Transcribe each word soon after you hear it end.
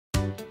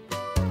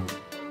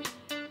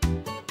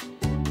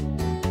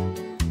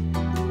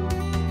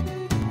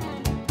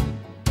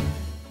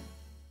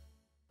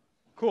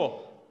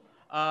Cool.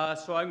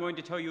 So I'm going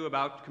to tell you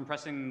about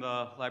compressing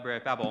the Library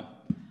of Babel.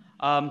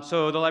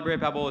 So the Library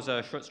of Babel is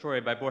a short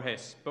story by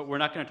Borges, but we're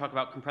not going to talk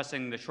about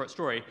compressing the short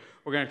story.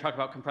 We're going to talk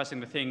about compressing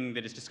the thing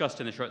that is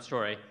discussed in the short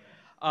story,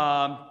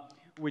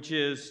 which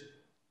is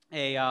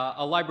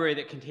a library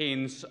that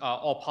contains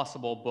all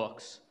possible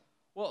books.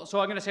 Well, so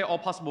I'm going to say all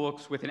possible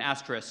books with an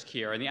asterisk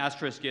here, and the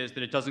asterisk is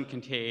that it doesn't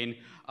contain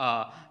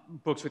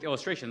books with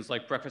illustrations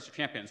like Breakfast of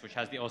Champions, which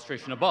has the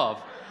illustration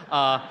above.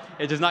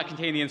 It does not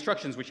contain the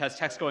instructions, which has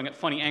text going at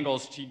funny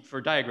angles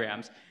for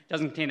diagrams. It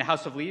doesn't contain The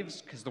House of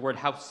Leaves, because the word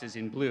house is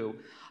in blue.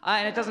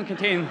 And it doesn't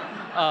contain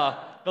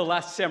The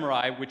Last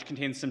Samurai, which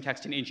contains some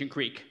text in ancient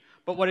Greek.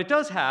 But what it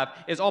does have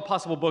is all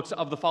possible books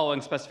of the following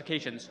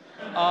specifications.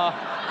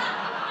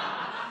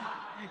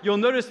 You'll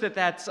notice that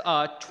that's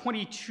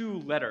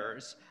 22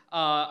 letters.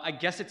 I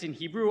guess it's in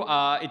Hebrew.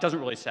 It doesn't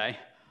really say.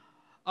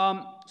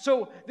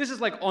 So this is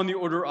like on the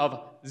order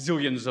of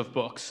zillions of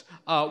books,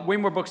 way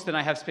more books than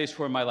I have space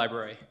for in my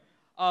library.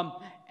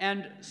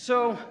 And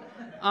so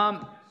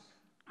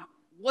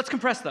let's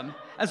compress them.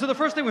 And so the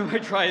first thing we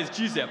might try is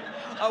gzip,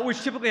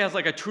 which typically has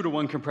like a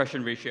 2-to-1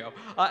 compression ratio.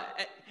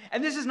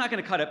 And this is not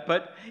going to cut it,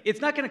 but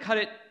it's not going to cut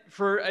it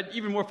for an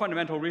even more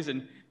fundamental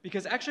reason,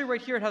 because actually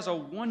right here it has a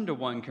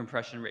 1-to-1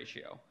 compression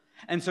ratio.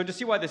 And so to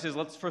see why this is,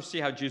 let's first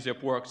see how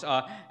gzip works.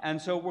 And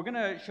so we're going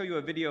to show you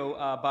a video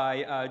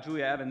by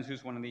Julia Evans,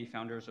 who's one of the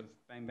founders of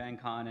Bang Bang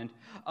Con. And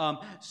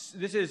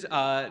this is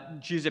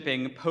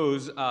gzipping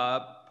Poe's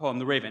poem,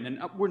 The Raven. And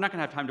we're not going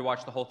to have time to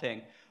watch the whole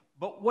thing.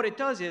 But what it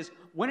does is,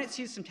 when it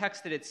sees some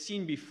text that it's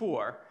seen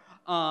before,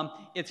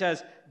 it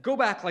says, go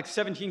back like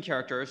 17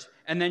 characters,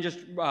 and then just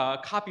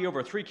copy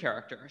over 3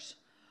 characters.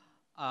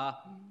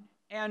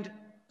 And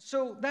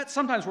so that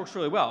sometimes works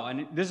really well,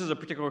 and this is a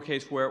particular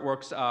case where it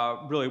works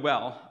really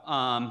well.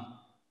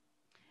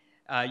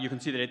 You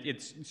can see that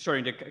it's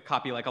starting to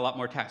copy like a lot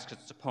more text,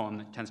 because it's a poem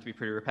that tends to be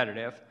pretty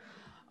repetitive.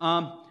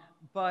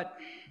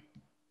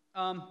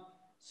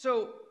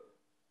 So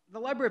the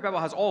Library of Babel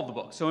has all of the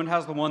books, so it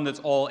has the one that's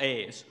all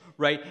A's,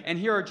 right? And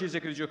here our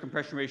gzip gives you a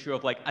compression ratio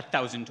of like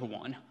 1,000 to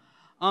 1.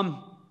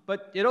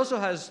 But it also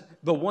has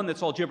the one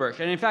that's all gibberish,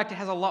 and in fact it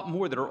has a lot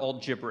more that are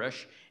all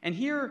gibberish. And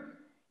here,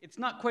 it's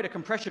not quite a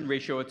compression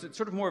ratio, it's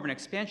sort of more of an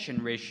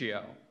expansion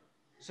ratio.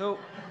 So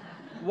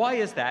why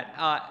is that?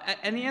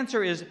 And the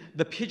answer is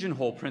the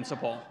pigeon-hole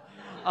principle.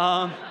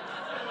 And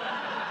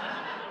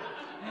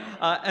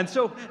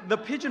so the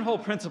pigeon-hole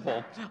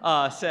principle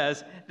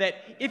says that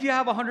if you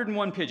have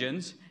 101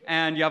 pigeons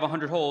and you have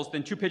 100 holes,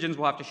 then 2 pigeons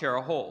will have to share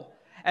a hole.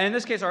 And in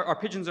this case, our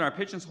pigeons and our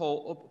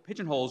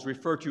pigeonholes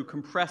refer to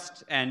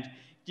compressed and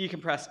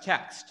decompressed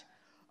text.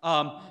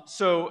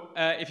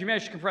 If you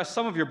manage to compress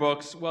some of your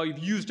books, well, you've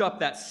used up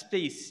that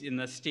space in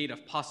the state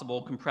of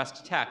possible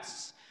compressed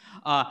texts.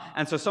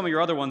 And so some of your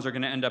other ones are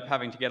going to end up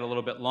having to get a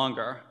little bit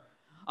longer.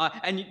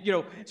 And you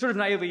know, sort of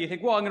naively, you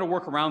think, well, I'm going to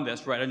work around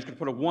this, right? I'm just going to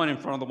put a 1 in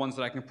front of the ones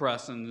that I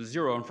compress and a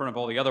 0 in front of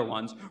all the other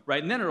ones,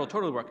 right? And then it'll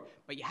totally work.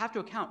 But you have to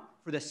account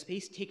for the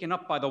space taken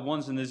up by the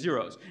 1s and the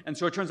 0s. And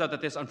so it turns out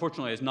that this,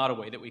 unfortunately, is not a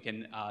way that we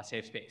can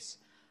save space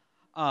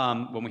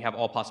when we have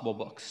all possible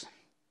books.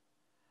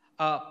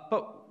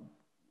 But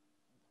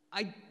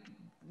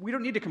we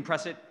don't need to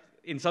compress it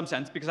in some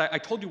sense, because I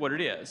told you what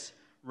it is,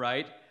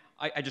 right?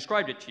 I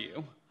described it to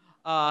you.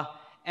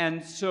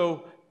 And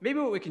so maybe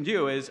what we can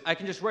do is I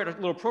can just write a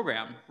little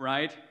program,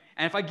 right?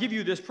 And if I give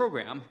you this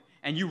program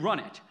and you run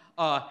it,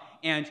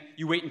 and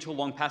you wait until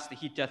long past the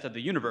heat death of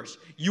the universe,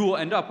 you will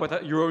end up with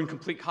your own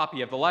complete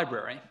copy of the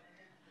library.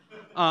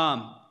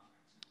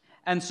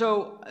 And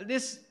so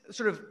this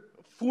sort of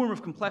form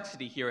of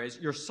complexity here is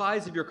your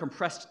size of your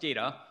compressed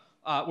data,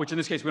 which in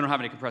this case we don't have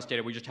any compressed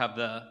data, we just have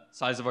the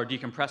size of our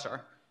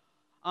decompressor.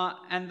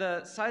 And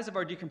the size of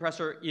our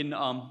decompressor in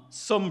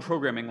some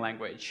programming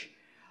language.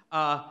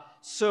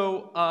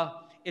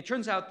 It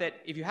turns out that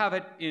if you have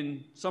it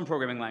in some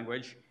programming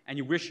language, and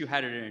you wish you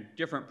had it in a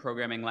different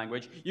programming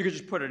language, you could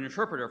just put an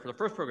interpreter for the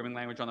first programming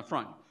language on the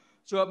front.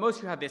 So at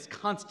most you have this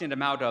constant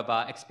amount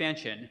of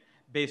expansion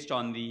based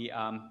on the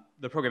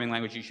programming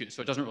language you choose,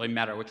 so it doesn't really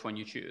matter which one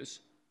you choose.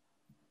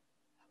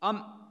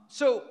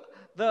 So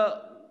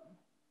the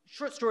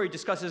short story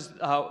discusses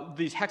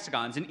these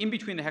hexagons, and in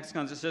between the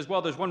hexagons it says,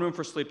 well, there's one room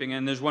for sleeping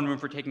and there's one room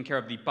for taking care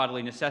of the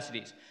bodily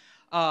necessities.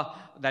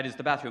 That is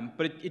the bathroom,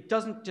 but it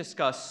doesn't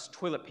discuss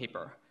toilet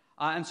paper.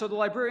 And so the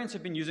librarians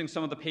have been using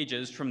some of the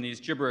pages from these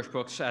gibberish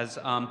books as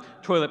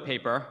toilet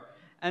paper.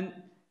 And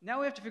now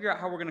we have to figure out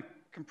how we're going to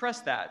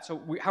compress that,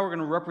 so how we're going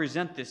to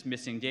represent this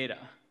missing data.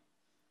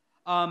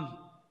 And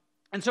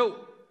so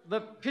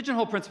the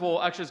pigeonhole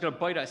principle actually is going to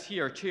bite us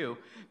here, too,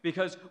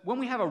 because when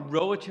we have a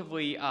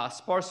relatively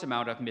sparse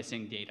amount of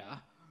missing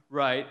data,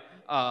 right,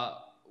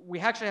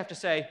 we actually have to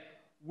say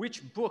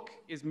which book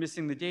is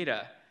missing the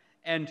data.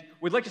 And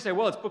we'd like to say,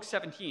 well, it's book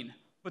 17.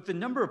 But the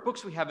number of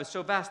books we have is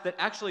so vast that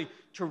actually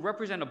to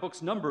represent a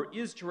book's number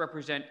is to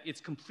represent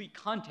its complete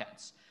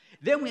contents.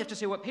 Then we have to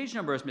say what page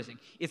number is missing.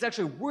 It's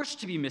actually worse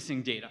to be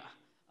missing data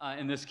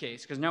in this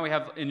case, because now we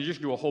have, in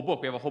addition to a whole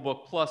book, we have a whole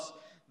book plus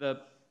the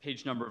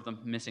page number of the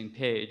missing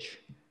page.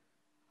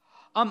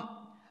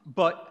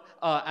 But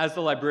as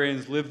the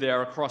librarians live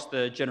there across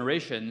the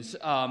generations,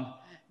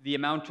 the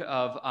amount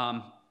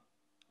of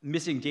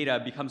missing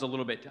data becomes a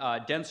little bit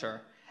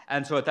denser.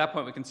 And so at that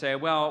point, we can say,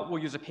 well,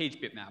 we'll use a page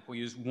bitmap. We'll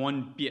use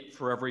 1 bit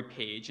for every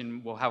page,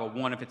 and we'll have a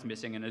 1 if it's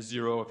missing and a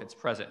 0 if it's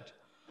present.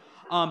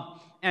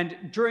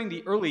 And during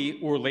the early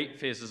or late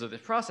phases of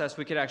this process,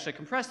 we could actually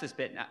compress this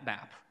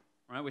bitmap.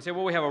 Right? We say,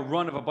 well, we have a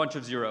run of a bunch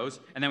of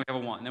zeros, and then we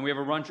have a 1. Then we have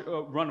a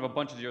run of a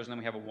bunch of zeros, and then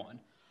we have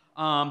a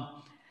 1.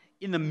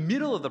 In the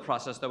middle of the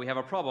process, though, we have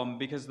a problem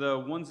because the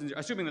ones and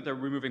zeros, assuming that they're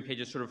removing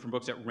pages sort of from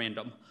books at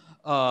random,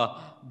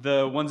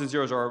 the ones and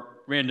zeros are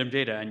random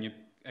data, and you,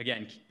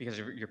 again, because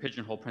of your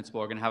pigeon-hole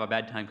principle, are going to have a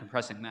bad time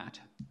compressing that.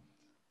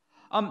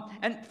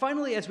 And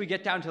finally, as we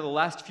get down to the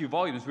last few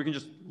volumes, we can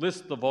just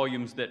list the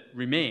volumes that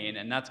remain,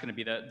 and that's going to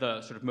be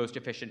the sort of most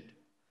efficient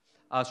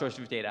source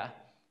of data.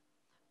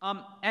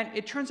 And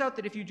it turns out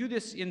that if you do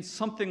this in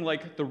something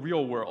like the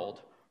real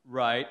world,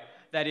 right,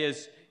 that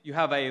is, you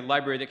have a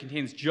library that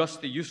contains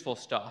just the useful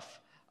stuff,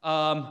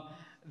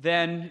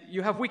 then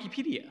you have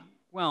Wikipedia.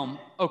 Well,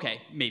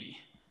 okay, maybe.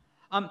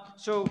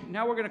 So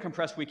now we're going to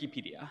compress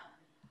Wikipedia.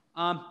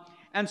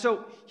 And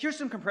so here's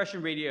some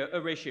compression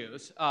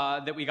ratios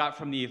that we got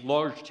from the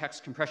large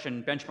text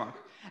compression benchmark.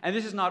 And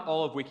this is not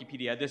all of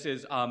Wikipedia. This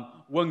is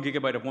 1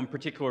 gigabyte of one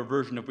particular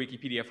version of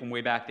Wikipedia from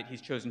way back that he's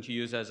chosen to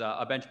use as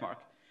a benchmark.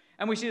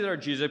 And we see that our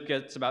gzip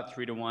gets about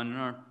 3 to 1, and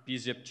our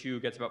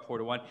bzip2 gets about 4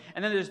 to 1.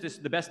 And then there's this,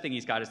 the best thing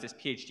he's got is this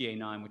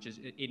PHDA9, which is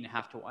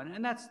 8.5 to 1,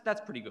 and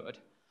that's pretty good.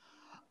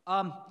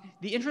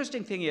 The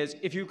interesting thing is,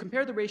 if you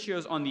compare the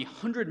ratios on the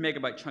 100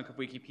 megabyte chunk of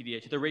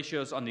Wikipedia to the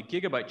ratios on the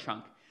gigabyte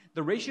chunk,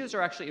 the ratios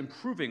are actually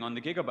improving on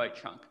the gigabyte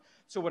chunk.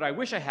 So what I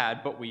wish I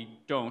had, but we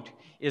don't,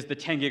 is the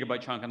 10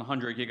 gigabyte chunk and the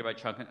 100 gigabyte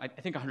chunk. And I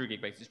think 100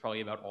 gigabytes is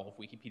probably about all of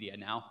Wikipedia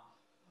now.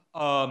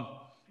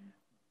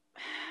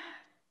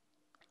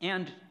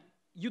 And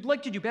you'd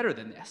like to do better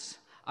than this.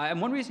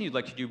 And one reason you'd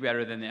like to do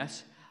better than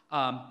this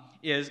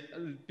is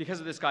because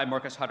of this guy,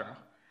 Marcus Hutter.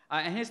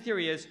 And his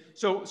theory is,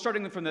 so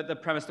starting from the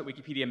premise that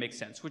Wikipedia makes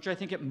sense, which I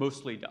think it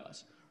mostly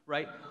does,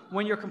 right?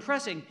 When you're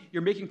compressing,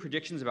 you're making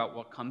predictions about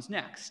what comes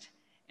next.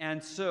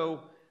 And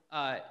so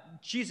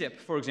gzip,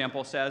 for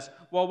example, says,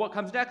 well, what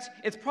comes next?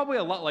 It's probably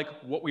a lot like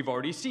what we've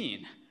already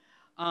seen.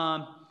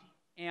 So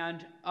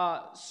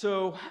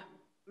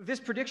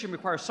this prediction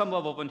requires some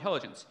level of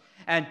intelligence.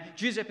 And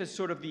gzip is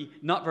sort of the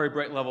not very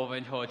bright level of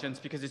intelligence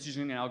because it's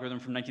using an algorithm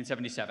from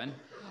 1977,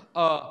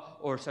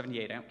 or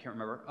 78, I can't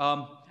remember.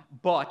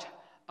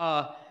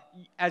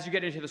 As you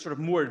get into the sort of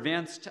more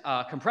advanced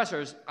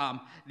compressors,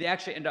 they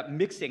actually end up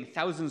mixing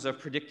thousands of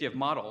predictive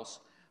models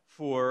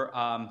for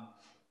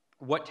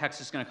what text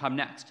is going to come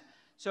next.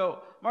 So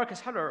Marcus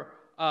Hutter,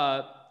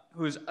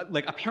 who's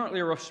like apparently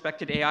a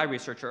respected AI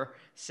researcher,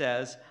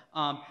 says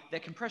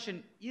that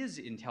compression is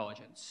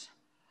intelligence.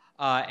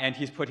 And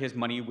he's put his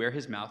money where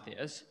his mouth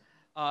is.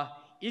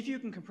 If you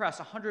can compress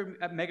 100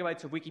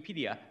 megabytes of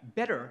Wikipedia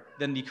better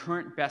than the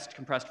current best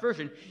compressed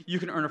version, you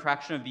can earn a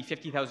fraction of the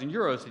 50,000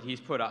 euros that he's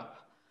put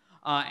up.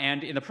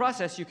 And in the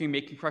process, you can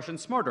make compression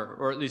smarter,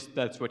 or at least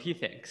that's what he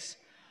thinks.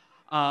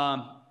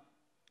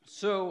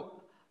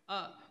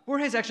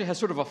 Borges actually has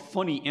sort of a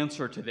funny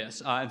answer to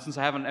this. And since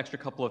I have an extra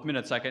couple of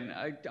minutes, I can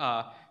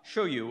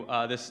show you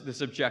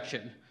this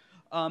objection.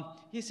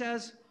 He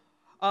says,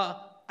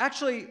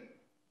 actually,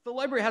 the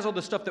library has all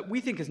this stuff that we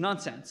think is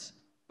nonsense,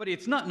 but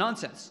it's not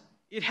nonsense.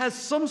 It has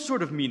some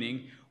sort of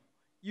meaning.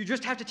 You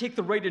just have to take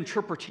the right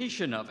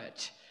interpretation of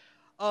it.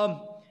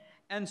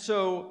 And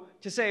so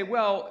to say,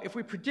 well, if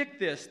we predict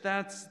this,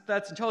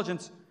 that's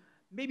intelligence,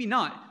 maybe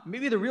not.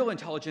 Maybe the real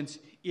intelligence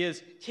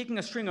is taking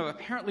a string of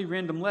apparently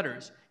random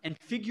letters and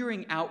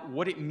figuring out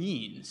what it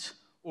means,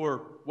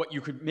 or what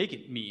you could make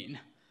it mean.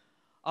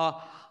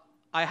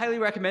 I highly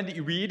recommend that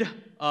you read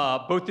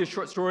both this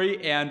short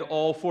story and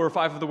all 4 or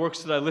 5 of the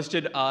works that I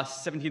listed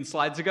 17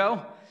 slides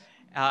ago.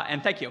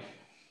 And thank you.